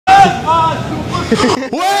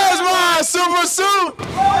Where's my super suit?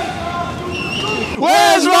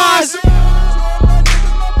 Where's my super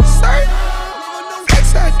Sir,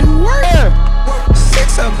 flex I do work.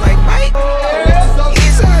 6 up like Mike.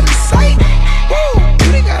 He's out of sight. Whoa,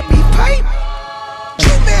 you done got me pipe. 2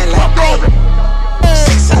 man like Mike.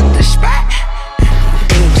 6 up the spot.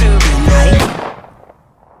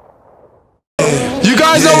 You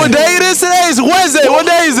guys know what day it is today? It's Wednesday. What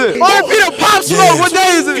day is it? RP to Pop Smoke. What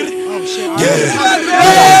day is it?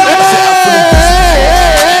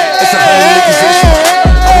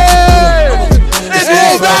 It's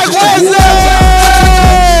Throwback Wednesday!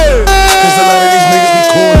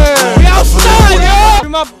 We outside,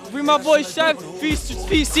 yo! Free my boy Chef, free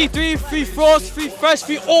C3, free Frost, free Fresh,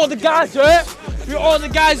 free all the guys, you heard? Free all the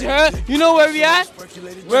guys, you heard? You know where we at?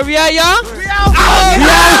 Where we at, y'all? We outside!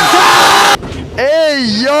 Hey,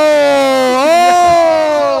 yo!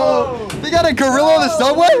 Oh! They got a gorilla on the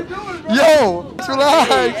subway? Yo, relax.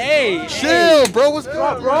 Hey, chill, bro. What's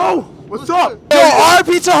up, bro? What's up? Yo,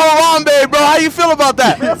 RP to Harambe, bro. How you feel about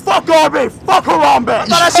that? Man, fuck RP. Fuck Harambe. I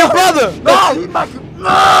thought that's your brother. No,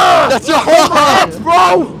 that's your ex,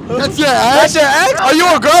 bro. That's your ex? That's your ex? Are you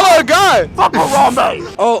a girl or a guy? Fuck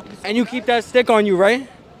Harambe. Oh, and you keep that stick on you, right?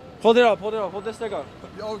 Hold it up, hold it up, hold that stick up.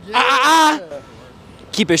 Oh, yeah.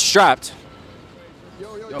 Keep it strapped.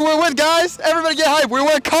 We're with, guys. Everybody get hype. We're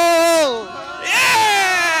with Cole.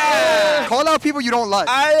 Yeah! Call out people you don't like.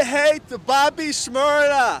 I hate the Bobby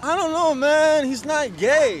Shmurda. I don't know, man. He's not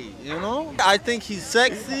gay, you know? I think he's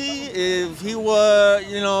sexy. If he were,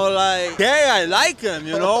 you know, like gay, I like him,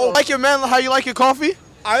 you know? Like your man, how you like your coffee?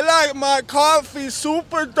 I like my coffee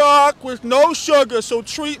super dark with no sugar, so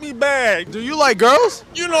treat me bad. Do you like girls?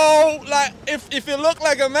 You know, like, if it look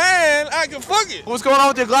like a man, I can fuck it. What's going on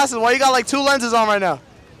with your glasses? Why you got like 2 lenses on right now?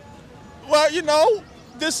 Well, you know,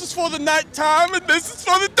 this is for the nighttime and this is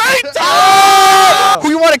for the daytime. Who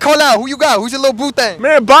you want to call out? Who you got? Who's your little boo thing?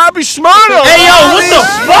 Man, Bobby Shmurda. Hey, yo, what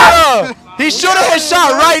the fuck? He's shooting his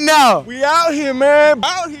shot right now. We out here, man.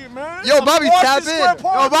 Out here, man. Yo, Bobby, tap in.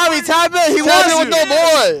 Yo, Bobby, tap in. He wants you. With no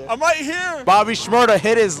boy. I'm right here. Bobby Shmurda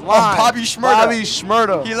hit his line. Bobby Shmurda. Bobby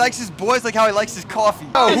Shmurda. He likes his boys like how he likes his coffee.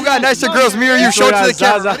 Oh, who got nicer girls? Me or you? Show it to the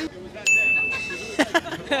camera.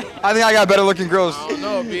 I think I got better looking girls. I don't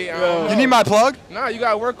know, B. You need my plug? Nah, you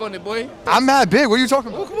gotta work on it, boy. I'm mad big. What are you talking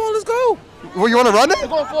about? Well, come on, let's go. Well, you want to run it? We're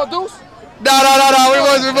going for a deuce. No.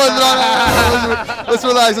 Let's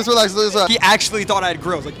relax. He actually thought I had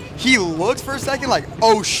grills. Like, he looked for a second like,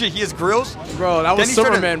 oh shit, he has grills? Bro, that was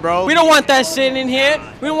Superman, bro. We don't want that shit in here.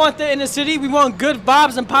 We don't want that in the city. We want good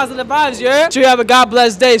vibes and positive vibes, you heard? Sure you have a God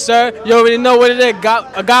bless day, sir. You already know what it is.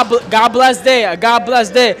 God bless day. A God bless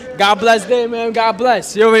day. God bless day, man. God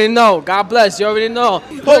bless. You already know. God bless. You already know.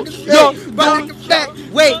 Oh, yo,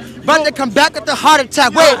 wait. About to come back with the heart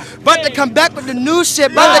attack. Wait, about to come back with the new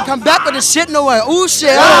shit. About to come back with the shit nowhere. Ooh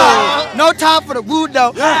shit. No time for the woo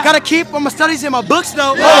though. Gotta keep on my studies in my books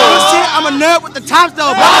though. Shit, I'm a nerd with the times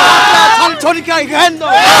though. Tony can't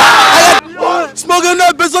though. Smoking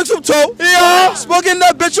that bitch like some toe. Yeah. Smoking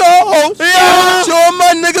that bitch on host. Yeah.